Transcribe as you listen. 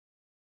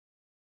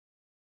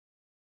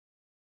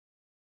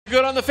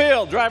Good on the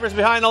field. Drivers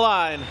behind the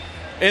line.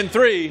 In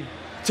 3,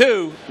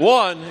 2,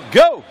 1,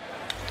 go.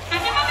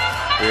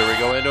 Here we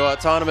go into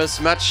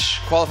autonomous match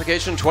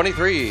qualification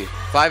 23.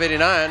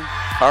 589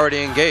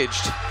 already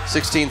engaged.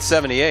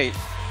 1678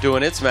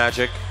 doing its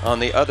magic on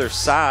the other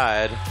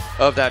side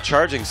of that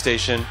charging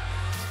station.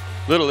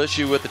 Little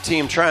issue with the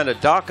team trying to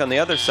dock on the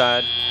other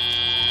side.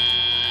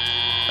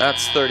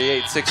 That's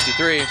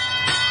 3863.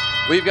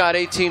 We've got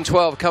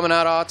 1812 coming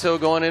out auto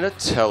going into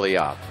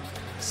teleop.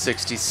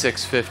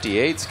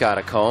 6658's got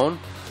a cone.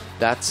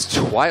 That's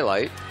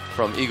Twilight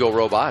from Eagle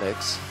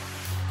Robotics.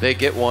 They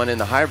get one in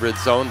the hybrid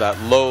zone, that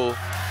low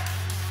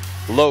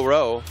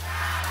row.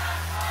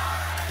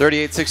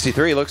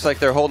 3863 looks like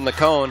they're holding the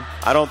cone.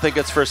 I don't think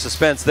it's for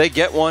suspense. They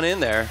get one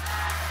in there.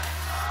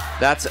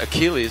 That's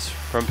Achilles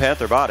from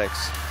Panther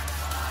Botics.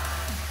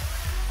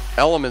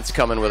 Elements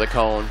coming with a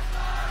cone.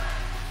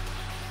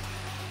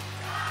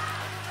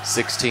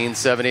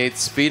 1678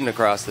 speeding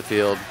across the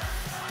field.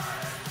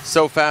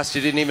 So fast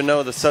you didn't even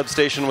know the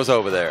substation was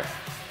over there.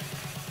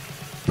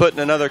 Putting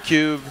another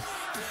cube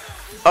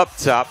up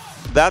top.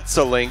 That's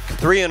a link.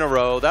 3 in a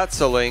row.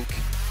 That's a link.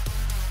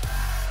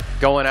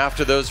 Going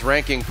after those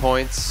ranking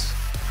points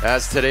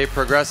as today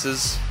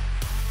progresses.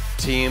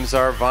 Teams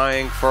are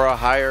vying for a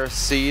higher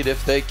seed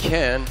if they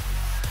can.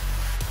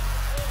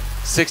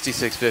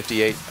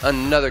 6658.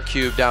 Another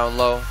cube down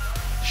low.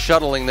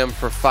 Shuttling them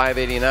for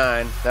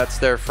 589. That's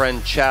their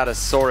friend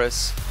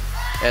Chatosaurus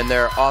and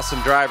their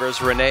awesome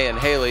drivers Renee and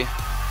Haley.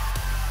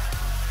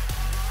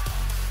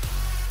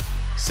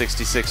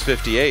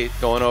 6658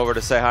 going over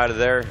to say hi to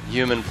their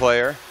human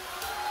player.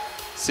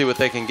 See what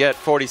they can get.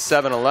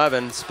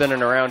 4711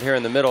 spinning around here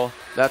in the middle.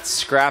 That's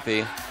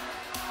Scrappy.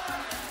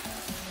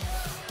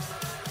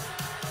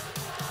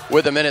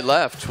 With a minute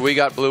left, we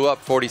got blue up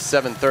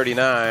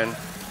 4739.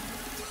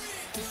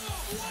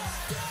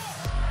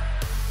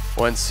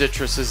 When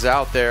Citrus is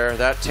out there,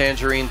 that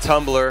Tangerine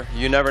Tumbler,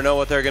 you never know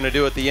what they're going to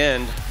do at the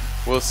end.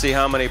 We'll see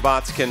how many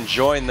bots can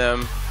join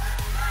them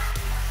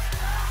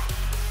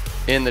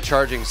in the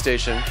charging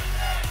station.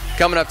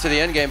 Coming up to the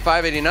end game,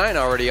 589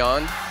 already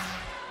on.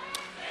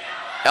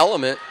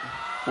 Element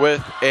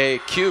with a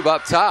cube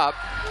up top,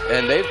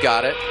 and they've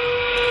got it.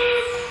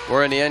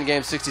 We're in the end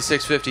game,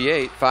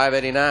 6658,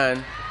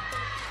 589.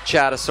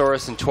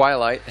 Chatosaurus and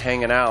Twilight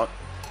hanging out,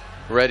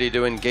 ready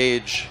to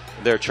engage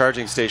their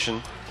charging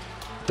station.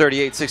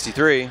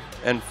 3863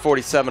 and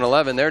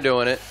 4711, they're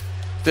doing it.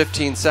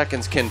 15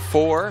 seconds. Can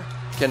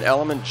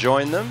Element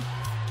join them?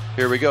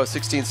 Here we go,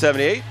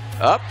 1678,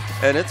 up,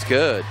 and it's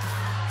good.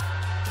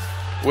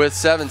 With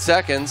 7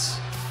 seconds,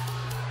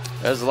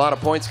 there's a lot of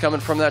points coming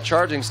from that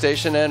charging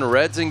station, and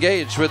Red's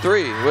engaged with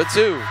 3, with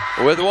 2,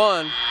 with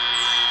 1.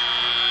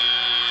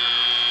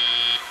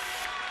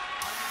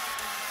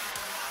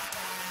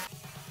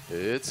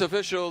 It's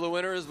official, the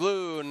winner is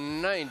blue,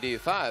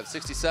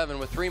 95-67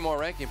 with 3 more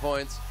ranking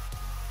points.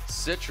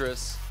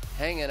 Citrus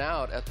hanging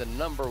out at the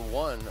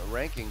 #1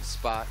 ranking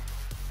spot.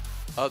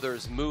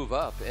 Others move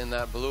up in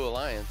that blue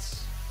alliance.